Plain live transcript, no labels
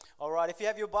All right, if you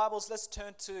have your Bibles, let's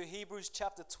turn to Hebrews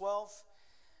chapter 12.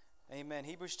 Amen.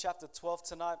 Hebrews chapter 12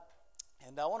 tonight.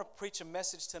 And I want to preach a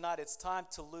message tonight. It's time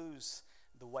to lose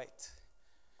the weight.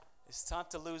 It's time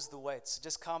to lose the weight. So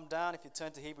just calm down. If you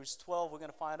turn to Hebrews 12, we're going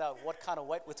to find out what kind of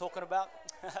weight we're talking about.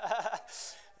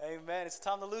 Amen. It's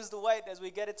time to lose the weight as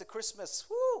we get into Christmas.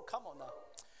 Woo, come on now.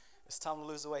 It's time to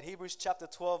lose the weight. Hebrews chapter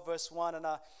 12, verse 1. And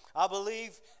I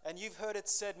believe, and you've heard it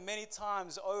said many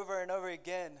times over and over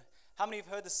again. How many have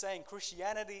heard the saying,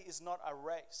 Christianity is not a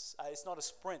race. It's not a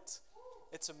sprint.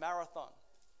 It's a marathon.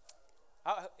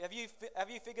 Have you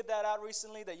figured that out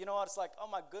recently? That, you know what, it's like, oh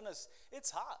my goodness,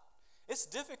 it's hard. It's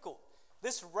difficult.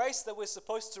 This race that we're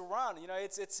supposed to run, you know,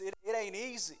 it ain't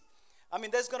easy. I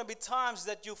mean, there's going to be times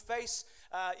that you face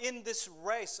in this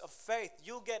race of faith,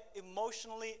 you'll get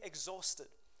emotionally exhausted.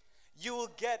 You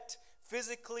will get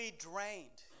physically drained.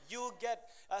 You'll get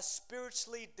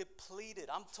spiritually depleted.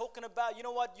 I'm talking about, you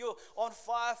know what, you're on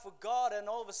fire for God and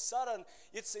all of a sudden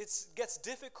it gets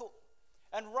difficult.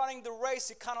 And running the race,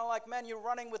 you're kind of like, man, you're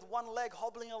running with one leg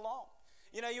hobbling along.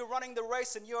 You know, you're running the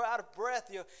race and you're out of breath.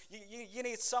 You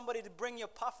need somebody to bring your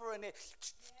puffer and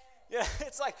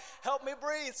it's like, help me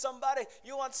breathe, somebody.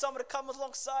 You want somebody to come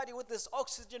alongside you with this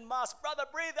oxygen mask. Brother,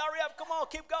 breathe, hurry up, come on,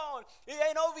 keep going. It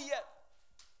ain't over yet.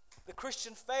 The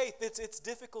Christian faith, it's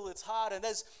difficult, it's hard. And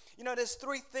there's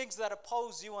three things that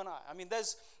oppose you and I. I mean,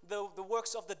 there's the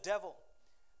works of the devil.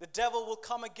 The devil will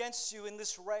come against you in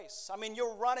this race. I mean,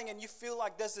 you're running and you feel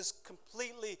like there's this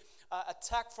completely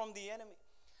attack from the enemy.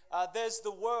 There's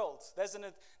the world. There's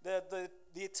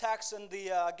the attacks and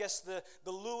the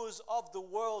lures of the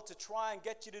world to try and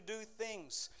get you to do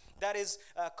things that is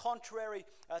contrary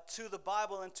to the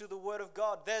Bible and to the Word of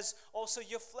God. There's also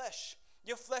your flesh.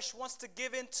 Your flesh wants to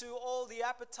give in to all the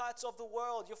appetites of the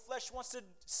world. Your flesh wants to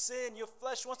sin. Your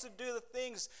flesh wants to do the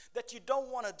things that you don't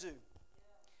want to do.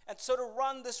 And so to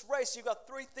run this race, you've got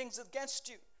three things against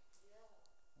you.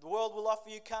 The world will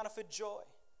offer you counterfeit joy,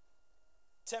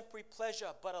 temporary pleasure,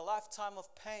 but a lifetime of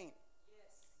pain.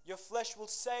 Your flesh will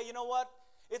say, you know what?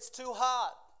 It's too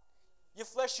hard. Your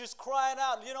flesh is crying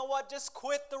out, you know what? Just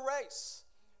quit the race.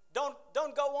 Don't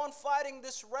go on fighting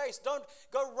this race. Don't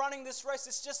go running this race.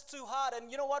 It's just too hard. And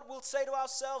you know what? We'll say to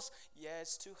ourselves, yeah,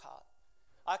 it's too hard.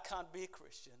 I can't be a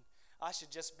Christian. I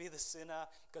should just be the sinner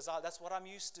because that's what I'm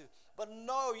used to. But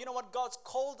no, you know what? God's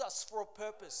called us for a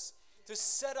purpose, to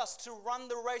set us to run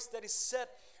the race that is set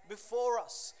before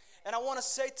us. And I want to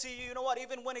say to you, you know what?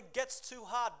 Even when it gets too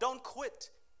hard, don't quit.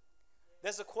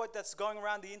 There's a quote that's going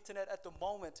around the internet at the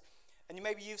moment, and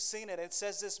maybe you've seen it. It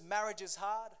says this: marriage is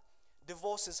hard.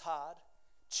 Divorce is hard.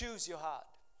 Choose your hard.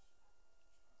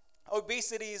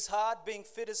 Obesity is hard. Being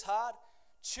fit is hard.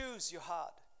 Choose your hard.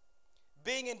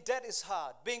 Being in debt is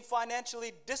hard. Being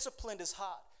financially disciplined is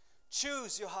hard.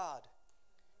 Choose your hard.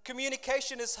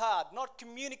 Communication is hard. Not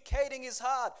communicating is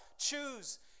hard.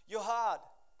 Choose your hard.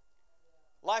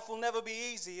 Life will never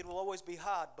be easy. It will always be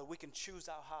hard, but we can choose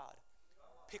our hard.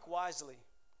 Pick wisely.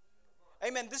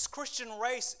 Amen. This Christian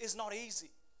race is not easy.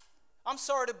 I'm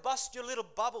sorry to bust your little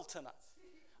bubble tonight.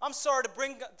 I'm sorry to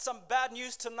bring some bad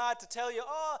news tonight to tell you,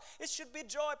 oh, it should be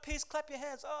joy, peace, clap your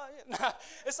hands. Oh, yeah.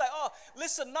 It's like, oh,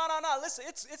 listen, no, listen,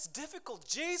 it's difficult.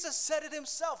 Jesus said it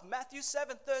himself, Matthew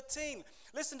 7:13.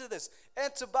 Listen to this.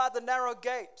 Enter by the narrow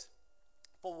gate,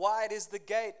 for wide is the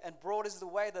gate and broad is the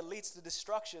way that leads to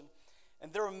destruction,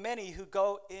 and there are many who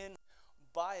go in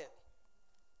by it.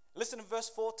 Listen to verse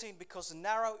 14, because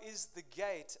narrow is the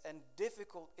gate and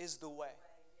difficult is the way,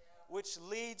 which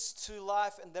leads to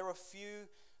life, and there are few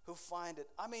who find it.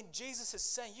 I mean, Jesus is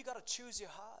saying you got to choose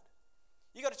your heart.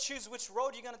 You got to choose which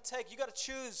road you're going to take. You got to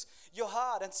choose your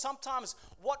heart. And sometimes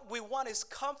what we want is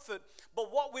comfort,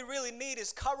 but what we really need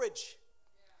is courage.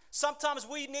 Sometimes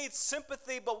we need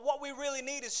sympathy, but what we really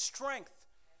need is strength.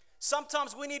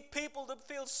 Sometimes we need people to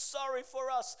feel sorry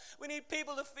for us. We need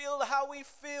people to feel how we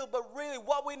feel, but really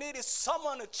what we need is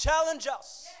someone to challenge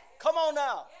us. Come on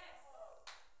now.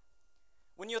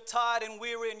 When you're tired and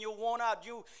weary and you're worn out,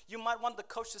 you might want the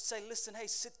coach to say, listen, hey,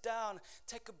 sit down,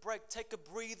 take a break, take a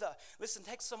breather. Listen,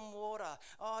 take some water.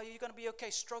 Oh, you're going to be okay.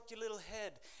 Stroke your little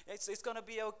head. It's going to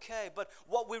be okay. But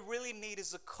what we really need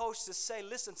is a coach to say,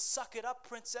 listen, suck it up,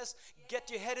 princess.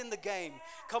 Get your head in the game.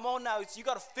 Come on now. You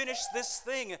got to finish this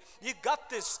thing. You got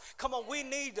this. Come on. We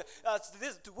need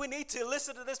this. We need to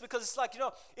listen to this because it's like,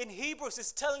 in Hebrews,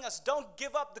 it's telling us don't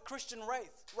give up the Christian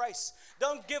race.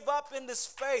 Don't give up in this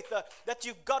faith that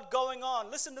you've got going on.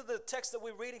 Listen to the text that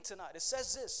we're reading tonight. It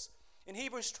says this in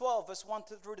Hebrews 12, verse 1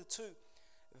 through to 2.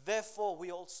 Therefore,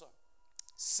 we also,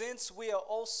 since we are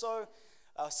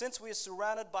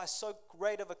surrounded by so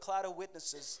great of a cloud of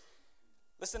witnesses,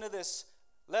 listen to this.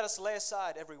 Let us lay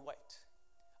aside every weight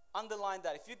Underline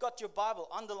that. If you got your Bible,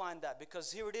 underline that,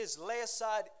 because here it is. Lay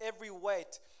aside every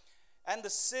weight and the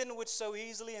sin which so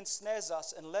easily ensnares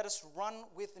us, and let us run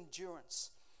with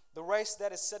endurance the race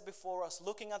that is set before us,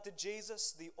 looking unto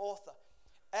Jesus, the author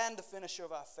and the finisher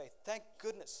of our faith. Thank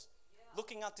goodness.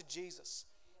 Looking unto Jesus,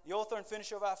 the author and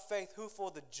finisher of our faith, who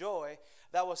for the joy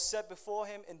that was set before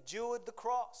him endured the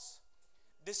cross,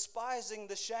 despising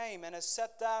the shame, and has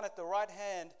sat down at the right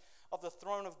hand of the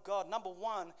throne of God. Number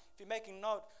one, if you're making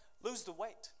note, lose the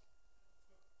weight.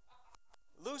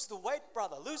 Lose the weight,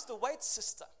 brother. Lose the weight,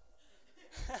 sister.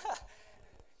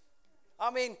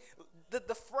 I mean,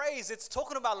 the phrase, it's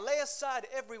talking about lay aside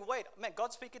every weight. Man,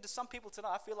 God's speaking to some people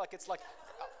tonight. I feel like it's like,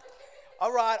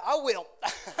 all right, I will.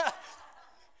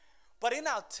 But in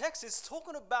our text, it's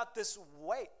talking about this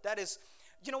weight that is,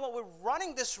 you know what, we're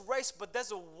running this race, but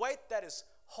there's a weight that is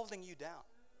holding you down.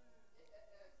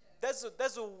 There's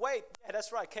a weight, yeah,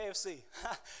 that's right, KFC.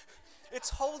 It's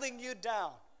holding you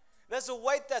down. There's a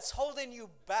weight that's holding you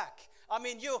back. I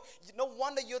mean, no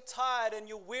wonder you're tired and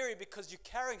you're weary, because you're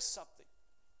carrying something.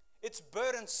 It's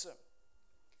burdensome.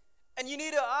 And you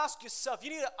need to ask yourself,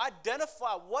 you need to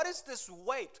identify, what is this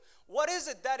weight? What is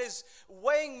it that is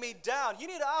weighing me down? You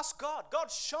need to ask God, God,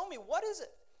 show me, what is it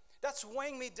that's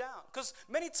weighing me down? Because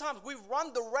many times we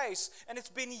run the race and it's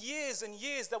been years and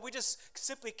years that we're just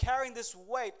simply carrying this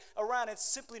weight around. It's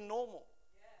simply normal.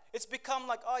 It's become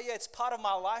like, oh yeah, it's part of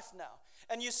my life now.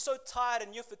 And you're so tired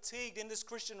and you're fatigued in this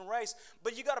Christian race.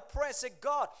 But you got to pray and say,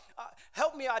 God,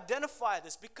 help me identify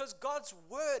this, because God's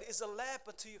word is a lamp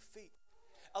unto your feet,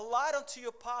 a light unto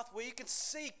your path, where you can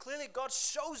see clearly. God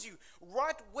shows you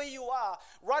right where you are,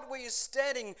 right where you're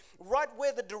standing, right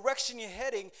where the direction you're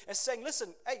heading, and saying,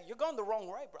 listen, hey, you're going the wrong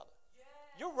way, brother.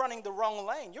 Yeah. You're running the wrong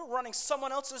lane. You're running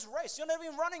someone else's race. You're not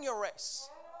even running your race.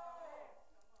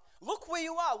 Yeah. Look where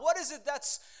you are. What is it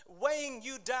that's weighing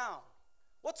you down?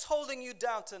 What's holding you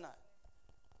down tonight?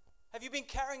 Have you been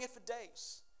carrying it for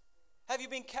days? Have you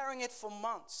been carrying it for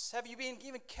months? Have you been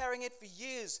even carrying it for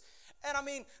years? And I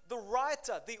mean, the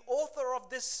writer, the author of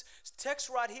this text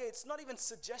right here, it's not even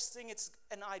suggesting it's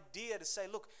an idea to say,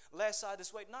 look, lay aside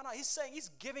this weight. No, he's saying, he's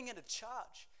giving it a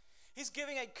charge. He's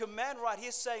giving a command right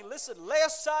here saying, listen, lay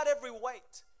aside every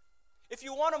weight. If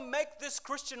you want to make this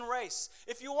Christian race,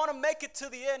 if you want to make it to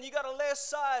the end, you got to lay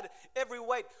aside every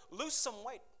weight. Lose some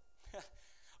weight.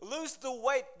 Lose the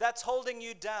weight that's holding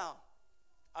you down.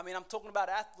 I mean, I'm talking about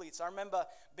athletes. I remember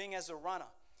being as a runner.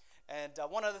 And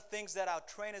one of the things that our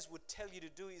trainers would tell you to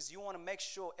do is you want to make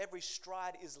sure every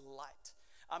stride is light.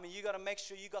 I mean, you got to make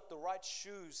sure you got the right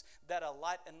shoes that are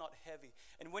light and not heavy.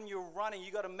 And when you're running,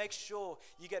 you got to make sure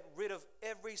you get rid of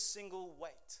every single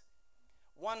weight.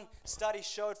 One study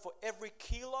showed for every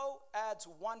kilo adds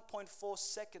 1.4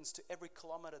 seconds to every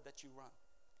kilometer that you run.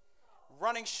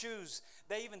 Running shoes,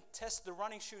 they even test the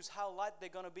running shoes, how light they're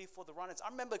going to be for the runners. I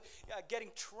remember getting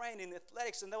trained in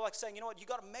athletics, and they were like saying, you know what, you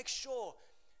got to make sure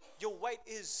your weight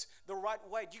is the right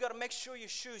weight. You got to make sure your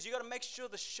shoes, you got to make sure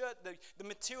the shirt, the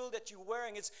material that you're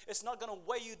wearing, it's not going to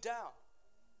weigh you down.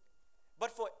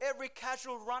 But for every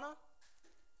casual runner,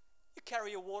 you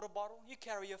carry a water bottle, you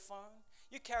carry your phone,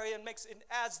 you carry it, it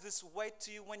adds this weight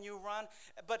to you when you run.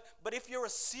 But if you're a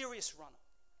serious runner,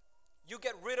 you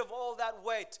get rid of all that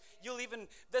weight.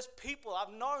 There's people,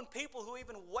 I've known people who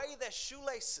even weigh their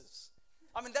shoelaces.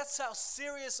 I mean, that's how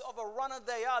serious of a runner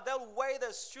they are. They'll weigh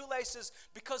their shoelaces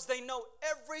because they know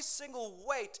every single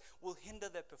weight will hinder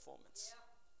their performance.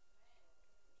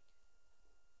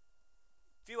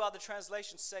 A few other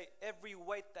translations say every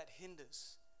weight that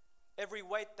hinders, every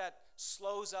weight that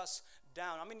slows us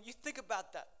down. I mean, you think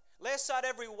about that. Lay aside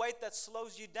every weight that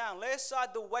slows you down. Lay aside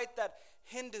the weight that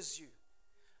hinders you.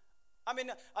 I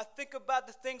mean, I think about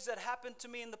the things that happened to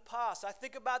me in the past. I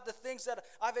think about the things that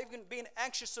I've even been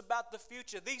anxious about the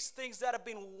future. These things that have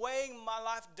been weighing my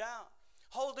life down,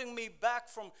 holding me back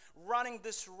from running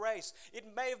this race. It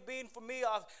may have been for me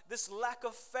of this lack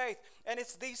of faith, and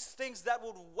it's these things that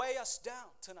would weigh us down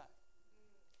tonight.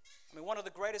 I mean, one of the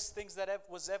greatest things that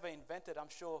was ever invented, I'm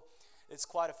sure it's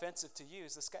quite offensive to you,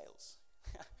 is the scales.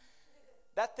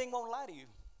 That thing won't lie to you.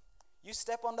 You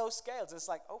step on those scales, and it's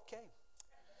like, okay.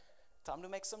 Time to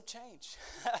make some change.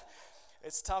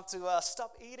 It's time to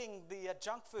stop eating the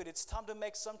junk food. It's time to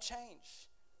make some change.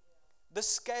 The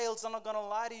scales are not going to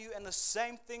lie to you. And the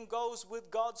same thing goes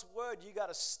with God's word. You got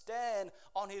to stand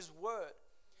on his word.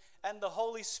 And the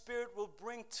Holy Spirit will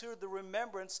bring to the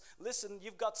remembrance, listen,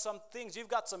 you've got some things, you've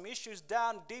got some issues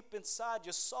down deep inside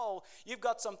your soul. You've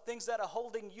got some things that are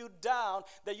holding you down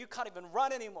that you can't even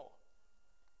run anymore.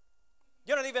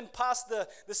 You're not even past the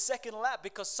second lap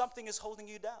because something is holding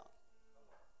you down.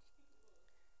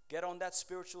 Get on that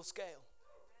spiritual scale.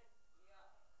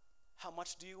 How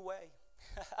much do you weigh?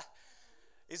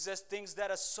 Is there things that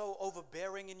are so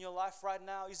overbearing in your life right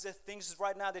now? Is there things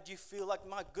right now that you feel like,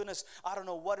 my goodness, I don't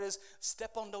know what it is?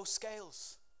 Step on those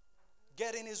scales.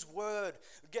 Get in His Word.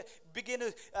 Begin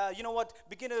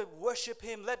to worship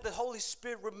Him. Let the Holy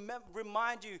Spirit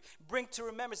remind you, bring to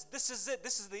remembrance. This is it.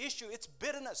 This is the issue. It's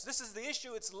bitterness. This is the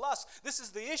issue. It's lust. This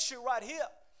is the issue right here.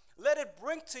 Let it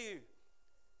bring to you.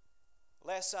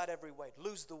 Lay aside every weight.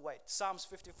 Lose the weight. Psalms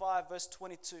 55 verse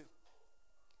 22.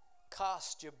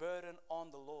 Cast your burden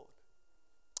on the Lord,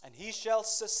 and He shall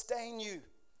sustain you.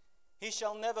 He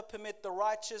shall never permit the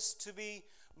righteous to be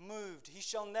moved. He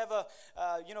shall never,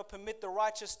 permit the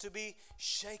righteous to be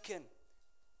shaken.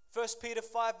 1 Peter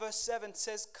 5 verse 7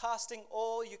 says, casting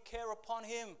all your care upon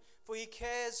Him, for He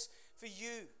cares for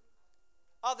you.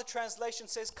 Other translation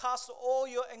says, cast all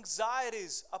your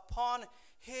anxieties upon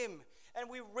Him. And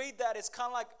we read that, it's kind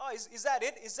of like, oh, is that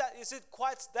it? Is it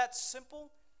quite that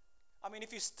simple? I mean,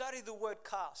 if you study the word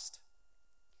cast,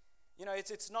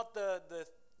 it's not the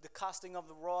casting of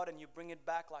the rod and you bring it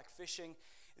back like fishing.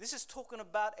 This is talking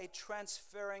about a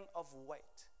transferring of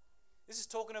weight. This is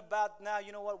talking about now,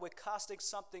 we're casting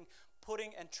something,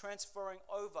 putting and transferring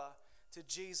over to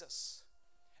Jesus.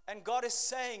 And God is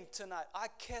saying tonight, I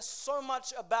care so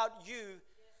much about you,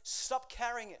 stop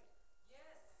carrying it.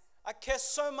 I care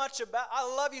so much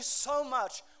I love you so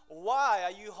much. Why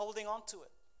are you holding on to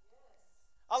it?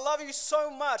 I love you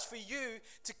so much for you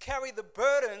to carry the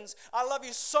burdens. I love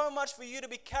you so much for you to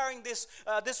be carrying this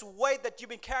weight that you've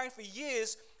been carrying for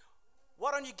years.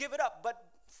 Why don't you give it up? But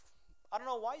I don't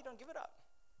know why you don't give it up.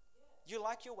 You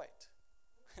like your weight.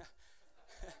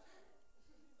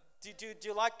 do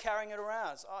you like carrying it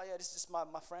around? It's, oh yeah, this is my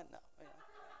friend now.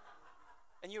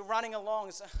 And you're running along.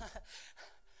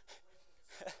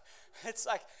 It's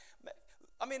like,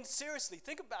 I mean, seriously,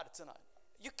 think about it tonight.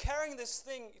 You're carrying this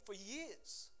thing for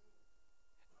years.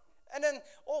 And then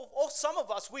some of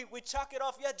us, we chuck it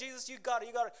off. Yeah, Jesus, you got it.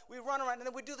 We run around and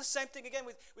then we do the same thing again.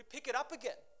 We pick it up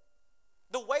again.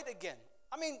 The weight again.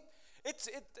 I mean, it's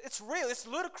real. It's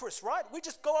ludicrous, right? We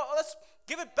just go, oh, let's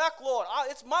give it back, Lord.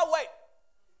 It's my weight.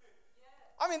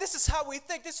 I mean, this is how we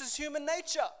think. This is human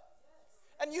nature.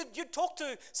 And you talk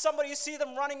to somebody, you see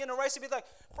them running in a race, and be like,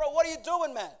 bro, what are you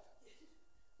doing, man?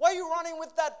 Why are you running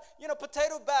with that,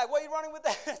 potato bag? Why are you running with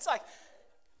that? It's like,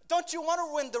 don't you want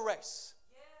to win the race?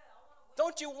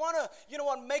 Don't you want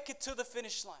to, make it to the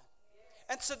finish line?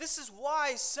 And so this is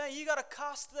why he's saying you got to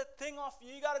cast that thing off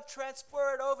you. You got to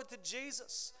transfer it over to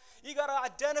Jesus. You got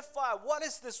to identify what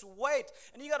is this weight.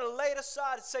 And you got to lay it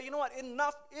aside and say, you know what?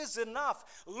 Enough is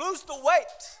enough. Lose the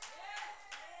weight.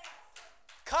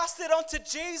 Cast it onto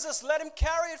Jesus. Let Him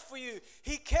carry it for you.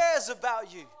 He cares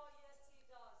about you.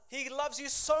 He loves you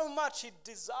so much. He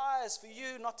desires for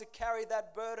you not to carry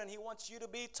that burden. He wants you to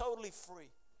be totally free.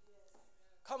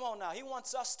 Come on now. He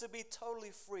wants us to be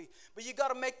totally free. But you got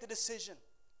to make the decision.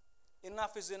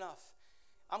 Enough is enough.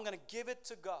 I'm going to give it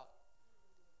to God.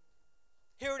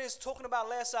 Here it is talking about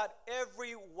lay aside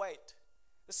every weight.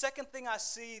 The second thing I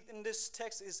see in this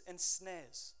text is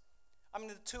ensnares. I mean,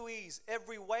 the two E's,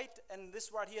 every weight, and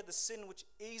this right here, the sin which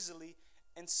easily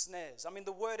ensnares. I mean,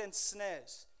 the word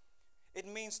ensnares, it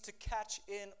means to catch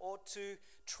in or to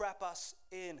trap us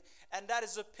in. And that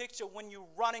is a picture when you're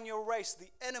running your race. The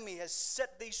enemy has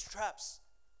set these traps,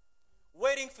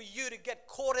 waiting for you to get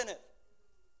caught in it.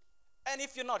 And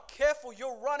if you're not careful,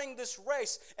 you're running this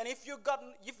race. And if you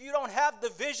don't have the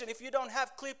vision, if you don't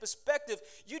have clear perspective,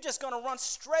 you're just going to run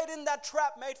straight in that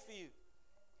trap made for you.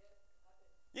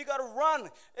 You got to run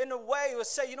in a way or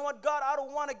say, you know what, God, I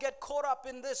don't want to get caught up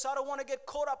in this. I don't want to get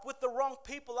caught up with the wrong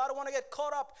people. I don't want to get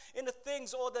caught up in the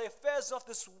things or the affairs of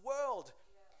this world.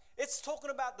 It's talking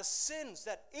about the sins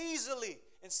that easily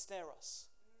ensnare us.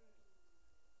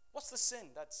 What's the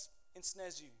sin that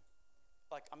ensnares you?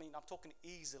 I'm talking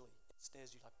easily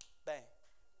ensnares you, like bang.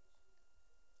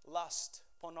 Lust,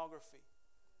 pornography.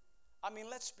 I mean,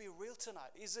 let's be real tonight.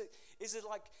 Is it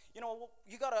like,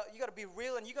 you gotta be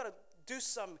real, and you gotta do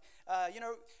some,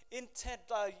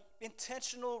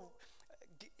 intentional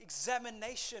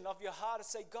examination of your heart and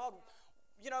say, God,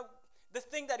 the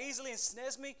thing that easily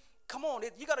ensnares me, come on,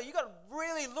 you gotta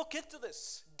really look into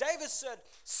this. David said,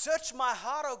 search my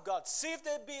heart, oh God, see if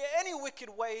there be any wicked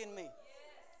way in me.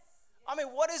 I mean,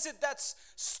 what is it that's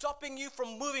stopping you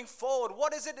from moving forward?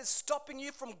 What is it that's stopping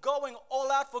you from going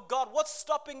all out for God? What's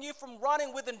stopping you from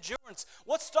running with endurance?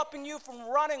 What's stopping you from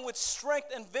running with strength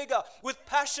and vigor, with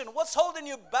passion? What's holding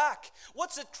you back?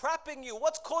 What's it trapping you?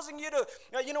 What's causing you to,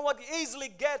 easily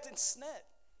get ensnared?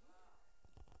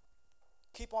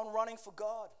 Keep on running for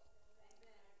God.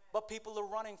 But people are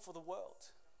running for the world.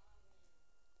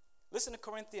 Listen to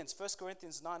Corinthians, 1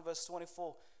 Corinthians 9 verse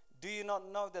 24. Do you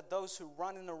not know that those who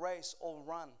run in a race all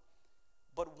run,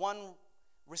 but one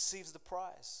receives the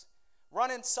prize? Run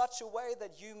in such a way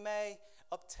that you may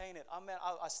obtain it.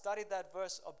 I studied that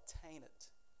verse, obtain it.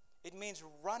 It means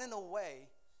run in a way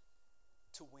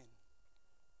to win.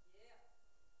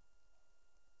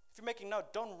 If you're making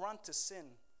note, don't run to sin,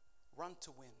 run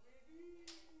to win.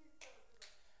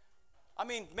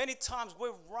 Many times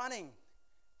we're running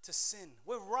to sin.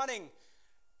 We're running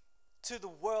to the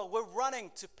world. We're running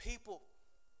to people.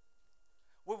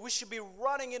 We should be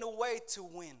running in a way to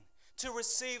win, to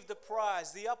receive the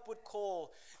prize, the upward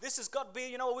call. This has got to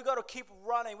be, we got to keep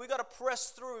running. We got to press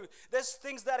through. There's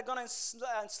things that are going to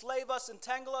enslave us,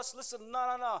 entangle us. Listen,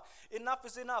 no. Enough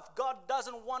is enough. God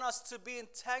doesn't want us to be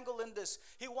entangled in this.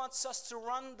 He wants us to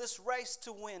run this race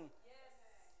to win.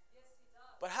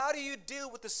 But how do you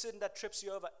deal with the sin that trips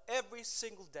you over every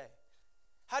single day?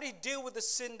 How do you deal with the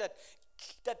sin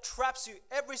that traps you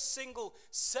every single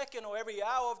second or every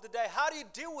hour of the day? How do you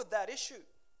deal with that issue?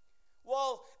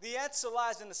 Well, the answer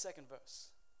lies in the second verse.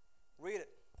 Read it.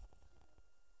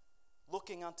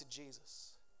 Looking unto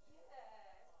Jesus.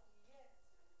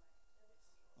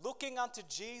 Looking unto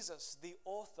Jesus, the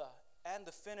author and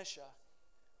the finisher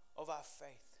of our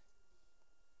faith.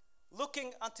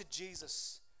 Looking unto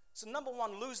Jesus. So number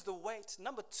one, lose the weight.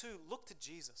 Number two, look to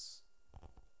Jesus.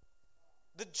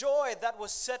 The joy that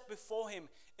was set before him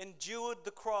endured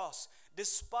the cross,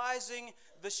 despising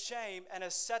the shame, and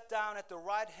has sat down at the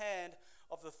right hand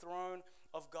of the throne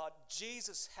of God.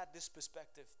 Jesus had this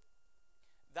perspective.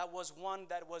 That was one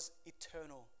that was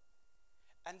eternal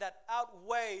and that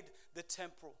outweighed the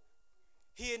temporal.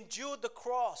 He endured the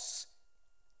cross.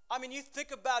 You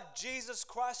think about Jesus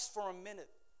Christ for a minute.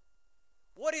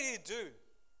 What did he do?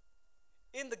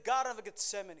 In the Garden of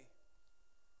Gethsemane,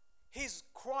 he's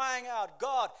crying out,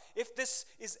 God, if this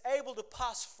is able to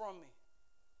pass from me,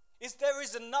 if there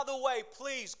is another way,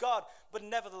 please, God, but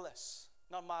nevertheless,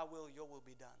 not my will, your will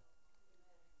be done.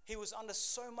 He was under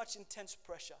so much intense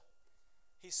pressure.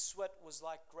 His sweat was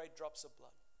like great drops of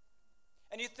blood.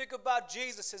 And you think about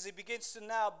Jesus as he begins to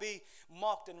now be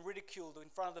mocked and ridiculed in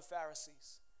front of the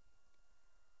Pharisees.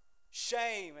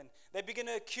 Shame, and they begin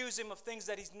to accuse him of things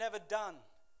that he's never done.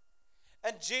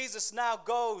 And Jesus now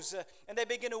goes and they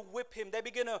begin to whip him. They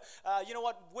begin to,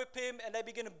 whip him, and they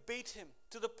begin to beat him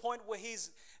to the point where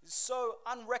he's so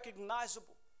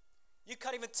unrecognizable. You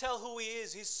can't even tell who he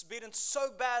is. He's beaten so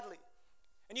badly.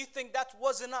 And you think that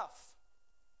was enough.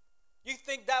 You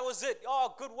think that was it.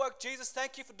 Oh, good work, Jesus.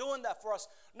 Thank you for doing that for us.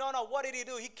 No, what did he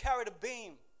do? He carried a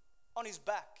beam on his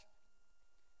back.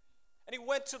 And he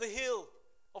went to the hill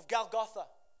of Golgotha.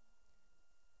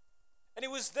 And it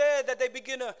was there that they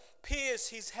began to pierce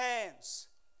his hands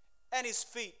and his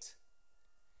feet.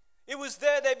 It was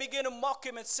there they began to mock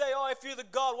him and say, oh, if you're the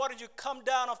God, why did you come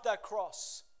down off that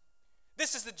cross?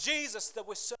 This is the Jesus that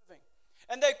we're serving.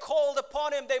 And they called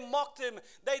upon him, they mocked him.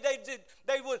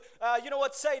 They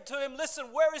would say to him, listen,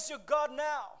 where is your God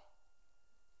now?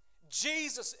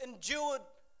 Jesus endured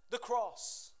the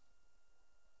cross.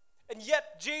 And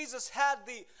yet Jesus had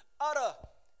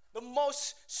the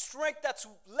most strength that's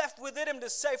left within him to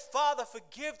say, Father,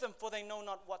 forgive them, for they know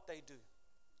not what they do.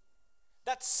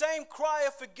 That same cry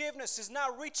of forgiveness is now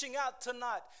reaching out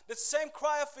tonight. The same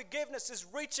cry of forgiveness is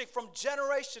reaching from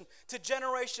generation to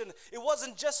generation. It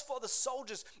wasn't just for the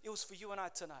soldiers, it was for you and I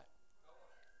tonight.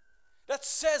 That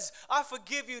says, I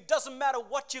forgive you. It doesn't matter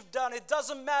what you've done. It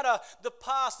doesn't matter the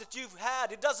past that you've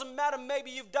had. It doesn't matter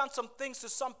maybe you've done some things to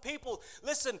some people.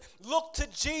 Listen, look to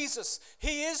Jesus.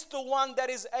 He is the one that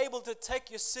is able to take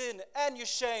your sin and your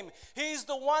shame. He is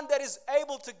the one that is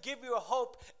able to give you a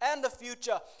hope and a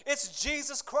future. It's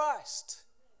Jesus Christ.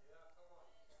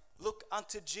 Look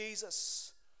unto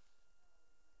Jesus.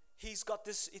 He's got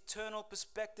this eternal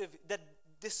perspective that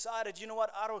decided,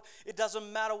 it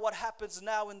doesn't matter what happens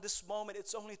now in this moment,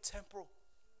 it's only temporal.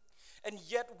 And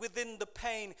yet within the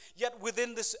pain, yet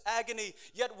within this agony,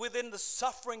 yet within the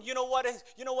suffering, you know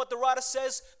what the writer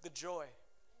says? The joy.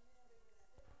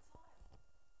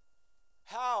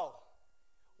 How?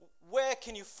 Where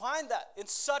can you find that? In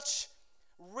such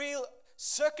real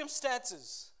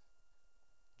circumstances.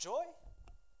 Joy?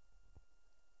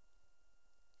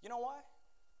 You know why?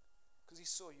 Because he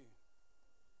saw you.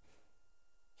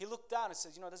 He looked down and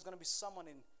said, there's going to be someone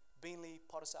in Beenleigh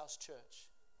Potter's House Church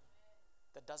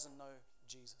that doesn't know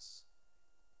Jesus.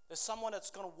 There's someone that's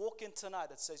going to walk in tonight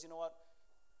that says,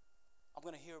 I'm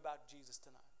going to hear about Jesus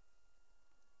tonight.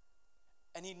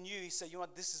 And he said,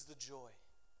 this is the joy.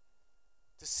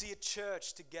 To see a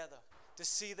church together, to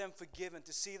see them forgiven,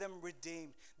 to see them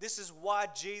redeemed. This is why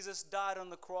Jesus died on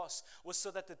the cross, was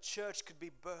so that the church could be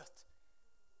birthed.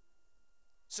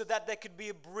 So that there could be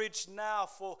a bridge now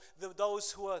for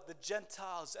those who are the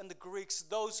Gentiles and the Greeks.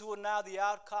 Those who are now the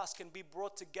outcasts can be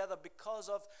brought together because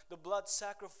of the blood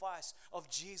sacrifice of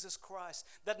Jesus Christ.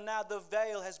 That now the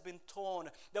veil has been torn.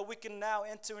 That we can now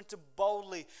enter into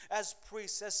boldly as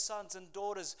priests, as sons and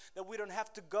daughters. That we don't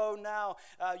have to go now,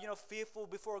 fearful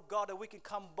before God. That we can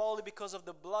come boldly because of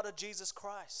the blood of Jesus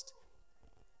Christ.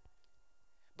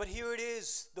 But here it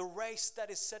is, the race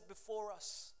that is set before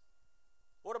us.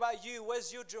 What about you?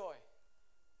 Where's your joy?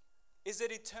 Is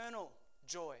it eternal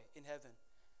joy in heaven?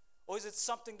 Or is it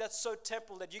something that's so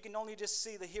temporal that you can only just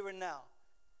see the here and now?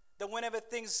 That whenever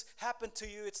things happen to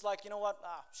you, it's like, you know what?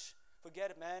 Forget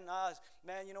it, man.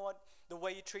 Man, you know what? The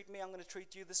way you treat me, I'm going to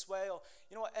treat you this way. Or,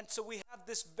 you know what? And so we have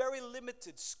this very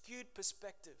limited, skewed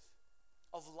perspective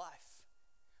of life.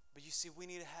 But you see, we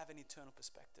need to have an eternal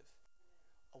perspective.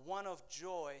 A one of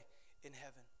joy in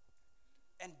heaven.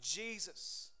 And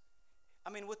Jesus,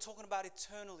 we're talking about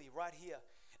eternally right here.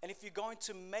 And if you're going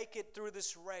to make it through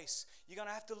this race, you're going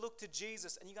to have to look to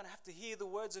Jesus, and you're going to have to hear the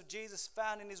words of Jesus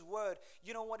found in His Word.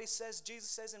 You know what He says? Jesus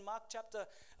says in Mark chapter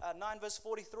 9 verse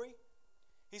 43.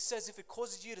 He says, if it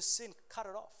causes you to sin, cut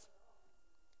it off.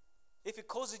 If it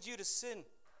causes you to sin,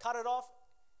 cut it off.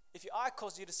 If your eye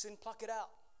causes you to sin, pluck it out.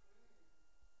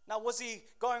 Now, was He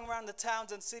going around the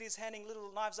towns and cities handing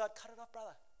little knives out? Cut it off,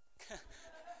 brother.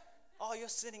 Oh, you're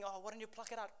sinning. Oh, why don't you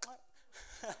pluck it out?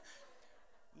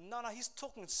 No, He's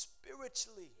talking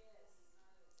spiritually.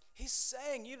 He's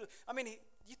saying, you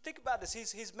think about this.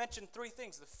 He's mentioned three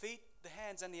things: the feet, the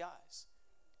hands, and the eyes.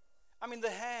 The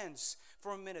hands,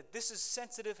 for a minute. This is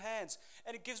sensitive hands.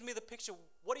 And it gives me the picture.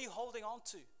 What are you holding on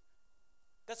to?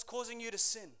 That's causing you to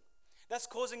sin. That's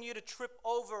causing you to trip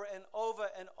over and over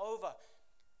and over.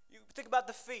 You think about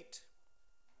the feet.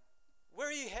 Where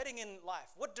are you heading in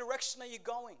life? What direction are you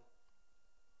going?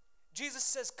 Jesus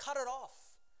says, cut it off.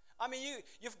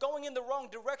 You're going in the wrong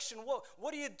direction.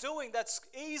 What are you doing that's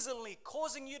easily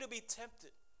causing you to be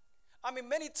tempted?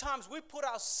 Many times we put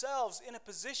ourselves in a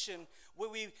position where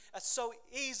we are so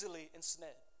easily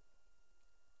ensnared.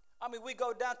 We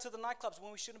go down to the nightclubs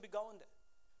when we shouldn't be going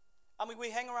there.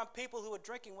 We hang around people who are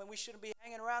drinking when we shouldn't be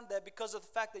hanging around there because of the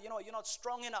fact that, you're not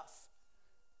strong enough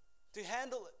to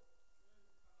handle it.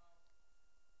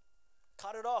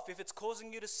 Cut it off. If it's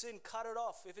causing you to sin, cut it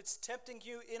off. If it's tempting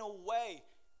you in a way,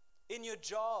 in your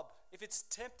job, if it's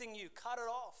tempting you, cut it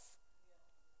off.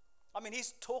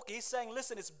 He's saying,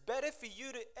 listen, it's better for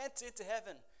you to enter into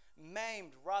heaven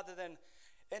maimed rather than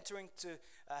entering to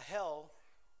hell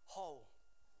whole.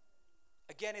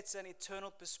 Again, it's an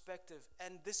eternal perspective.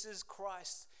 And this is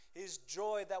Christ. His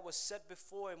joy that was set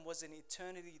before Him was in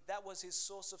eternity. That was His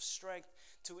source of strength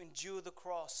to endure the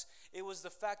cross. It was the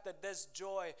fact that there's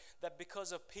joy that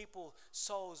because of people,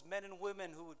 souls, men and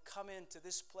women who would come into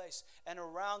this place and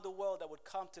around the world that would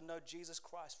come to know Jesus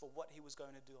Christ for what He was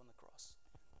going to do on the cross.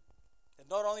 And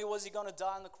not only was He going to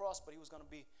die on the cross, but He was going to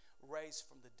be raised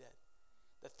from the dead.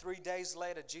 That 3 days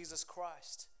later, Jesus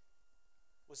Christ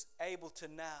was able to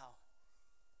now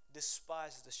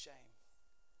despise the shame.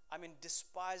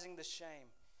 Despising the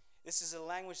shame. This is a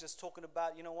language that's talking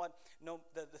about,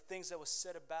 the things that were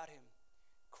said about Him.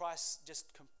 Christ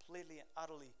just completely and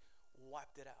utterly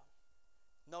wiped it out.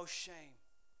 No shame.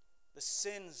 The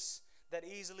sins that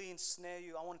easily ensnare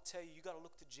you, I want to tell you, you got to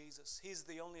look to Jesus. He's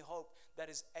the only hope that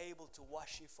is able to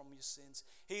wash you from your sins.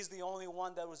 He's the only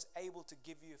one that was able to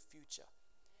give you a future.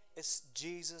 It's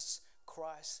Jesus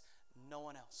Christ, no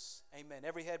one else. Amen.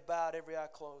 Every head bowed, every eye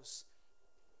closed.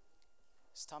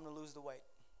 It's time to lose the weight.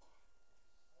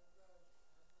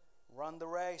 Run the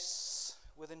race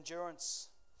with endurance.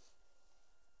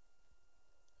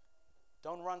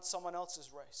 Don't run someone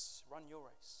else's race. Run your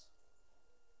race.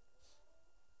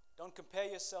 Don't compare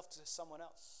yourself to someone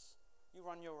else. You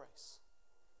run your race.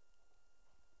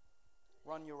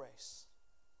 Run your race.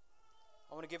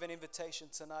 I want to give an invitation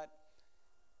tonight.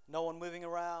 No one moving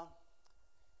around.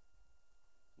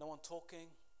 No one talking.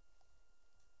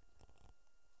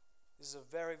 This is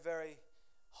a very, very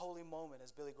holy moment,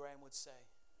 as Billy Graham would say.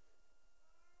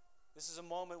 This is a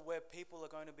moment where people are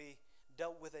going to be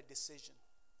dealt with a decision.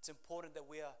 It's important that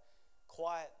we are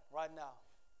quiet right now.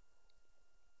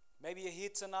 Maybe you're here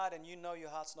tonight and you know your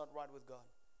heart's not right with God.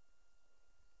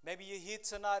 Maybe you're here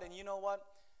tonight and you know what?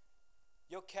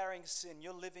 You're carrying sin.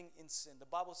 You're living in sin. The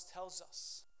Bible tells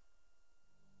us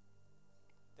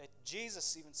that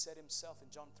Jesus even said Himself in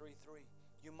John 3:3,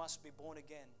 you must be born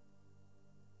again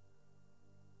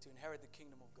to inherit the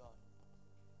kingdom of God.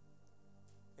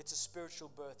 It's a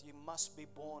spiritual birth. You must be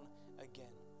born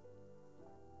again.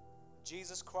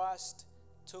 Jesus Christ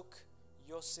took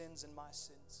your sins and my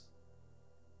sins.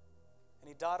 And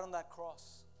He died on that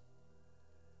cross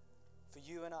for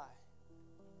you and I,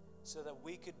 so that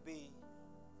we could be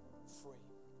free,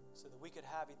 so that we could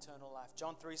have eternal life.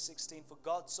 John 3:16, for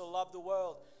God so loved the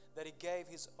world that He gave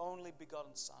His only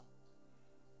begotten Son,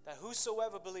 that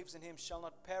whosoever believes in Him shall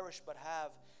not perish but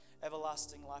have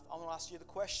everlasting life. I want to ask you the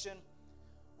question,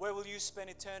 where will you spend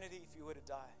eternity if you were to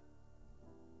die?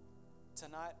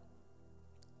 Tonight,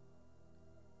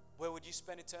 where would you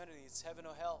spend eternity? It's heaven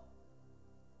or hell.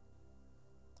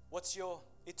 What's your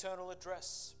eternal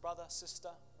address, brother, sister?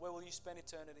 Where will you spend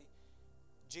eternity?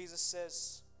 Jesus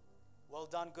says, well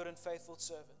done, good and faithful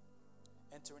servant.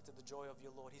 Enter into the joy of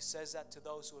your Lord. He says that to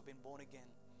those who have been born again,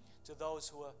 to those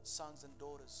who are sons and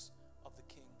daughters of the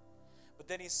King. But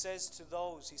then He says to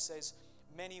those, He says,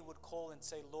 many would call and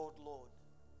say, Lord, Lord.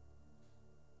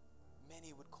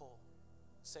 Many would call,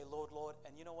 say, Lord, Lord.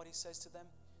 And you know what He says to them?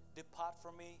 Depart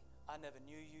from me, I never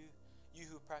knew you, you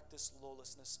who practice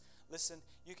lawlessness. Listen,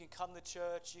 you can come to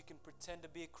church, you can pretend to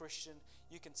be a Christian,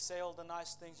 you can say all the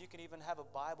nice things, you can even have a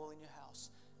Bible in your house.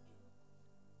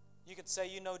 You can say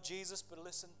you know Jesus, but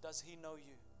listen, does He know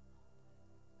you?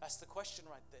 That's the question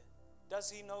right there.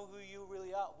 Does He know who you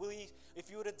really are? Will He, if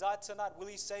you were to die tonight, will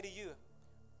He say to you,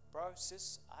 bro,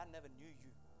 sis, I never knew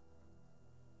you.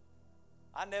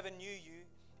 I never knew you.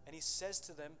 And He says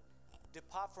to them,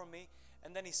 depart from me.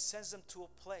 And then He sends them to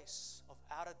a place of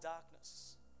outer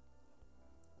darkness.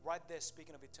 Right there,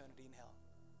 speaking of eternity in hell.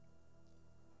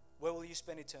 Where will you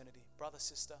spend eternity? Brother,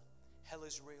 sister, hell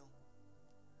is real.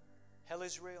 Hell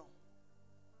is real.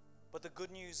 But the good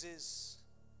news is,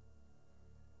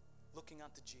 looking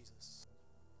unto Jesus,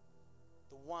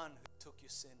 the one who took your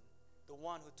sin, the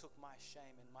one who took my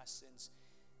shame and my sins.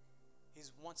 He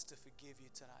wants to forgive you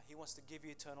tonight. He wants to give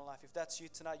you eternal life. If that's you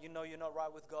tonight, you know you're not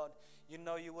right with God. You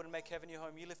know you wouldn't make heaven your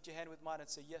home. You lift your hand with mine and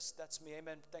say, yes, that's me.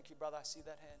 Amen. Thank you, brother. I see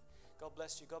that hand. God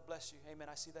bless you. God bless you. Amen.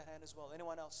 I see that hand as well.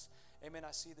 Anyone else? Amen.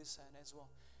 I see this hand as well.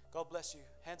 God bless you.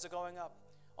 Hands are going up.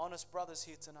 Honest brothers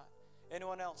here tonight.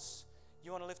 Anyone else?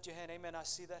 You want to lift your hand? Amen. I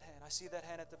see that hand. I see that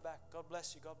hand at the back. God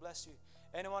bless you. God bless you.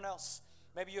 Anyone else?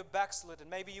 Maybe you're backslidden.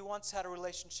 Maybe you once had a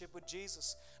relationship with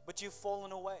Jesus, but you've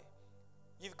fallen away.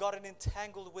 You've gotten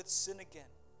entangled with sin again.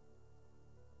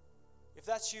 If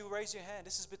that's you, raise your hand.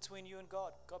 This is between you and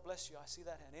God. God bless you. I see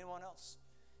that hand. Anyone else?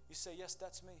 You say, yes,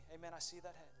 that's me. Amen. I see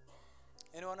that hand.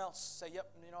 Anyone else? Say, yep,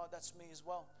 you know, that's me as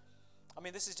well. I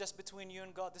mean, this is just between you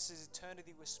and God. This is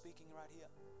eternity we're speaking right here.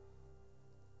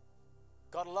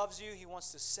 God loves you. He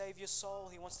wants to save your soul.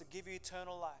 He wants to give you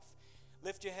eternal life.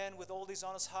 Lift your hand with all these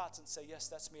honest hearts and say, yes,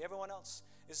 that's me. Everyone else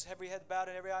is every head bowed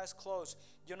and every eye is closed.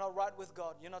 You're not right with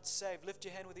God. You're not saved. Lift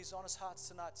your hand with these honest hearts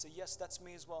tonight. Say, yes, that's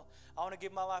me as well. I want to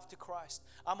give my life to Christ.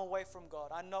 I'm away from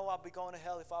God. I know I'll be going to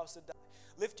hell if I was to die.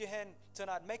 Lift your hand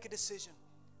tonight. Make a decision.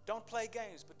 Don't play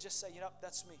games, but just say, you know,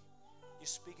 that's me. You're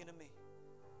speaking to me.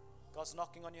 God's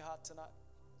knocking on your heart tonight.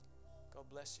 God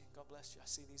bless you. God bless you. I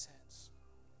see these hands.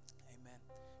 Amen.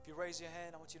 If you raise your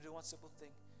hand, I want you to do one simple thing.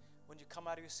 When you come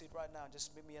out of your seat right now,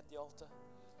 just meet me at the altar.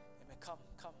 Amen. Come.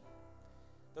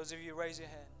 Those of you who raise your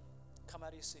hand, come out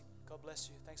of your seat. God bless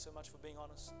you. Thanks so much for being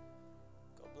honest.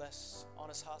 God bless.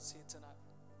 Honest hearts here tonight.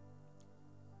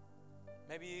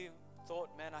 Maybe you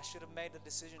thought, man, I should have made the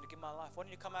decision to give my life. Why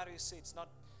don't you come out of your seats?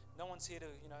 No one's here to,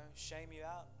 shame you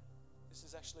out. This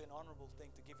is actually an honorable thing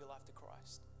to give your life to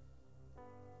Christ.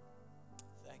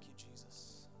 Thank you,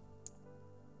 Jesus.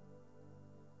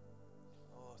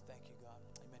 Oh, thank you, God.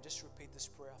 Amen. Just repeat this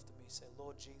prayer after me. Say,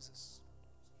 Lord Jesus,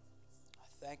 I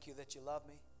thank you that you love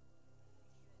me.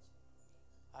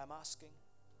 I'm asking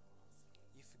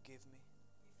you forgive me.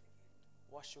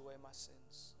 Wash away my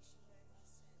sins.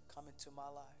 Come into my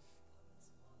life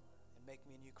and make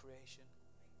me a new creation.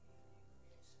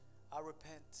 I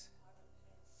repent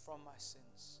from my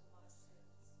sins,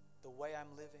 the way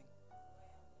I'm living,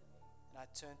 and I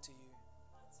turn to you.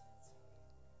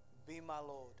 Be my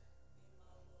Lord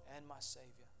and my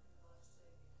Savior.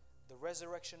 The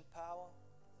resurrection power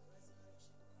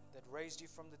that raised you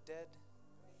from the dead,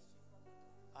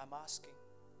 I'm asking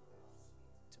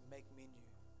to make me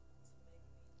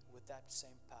new with that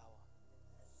same power.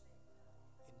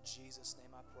 In Jesus'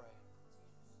 name I pray.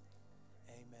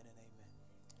 Amen and amen.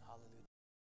 Hallelujah.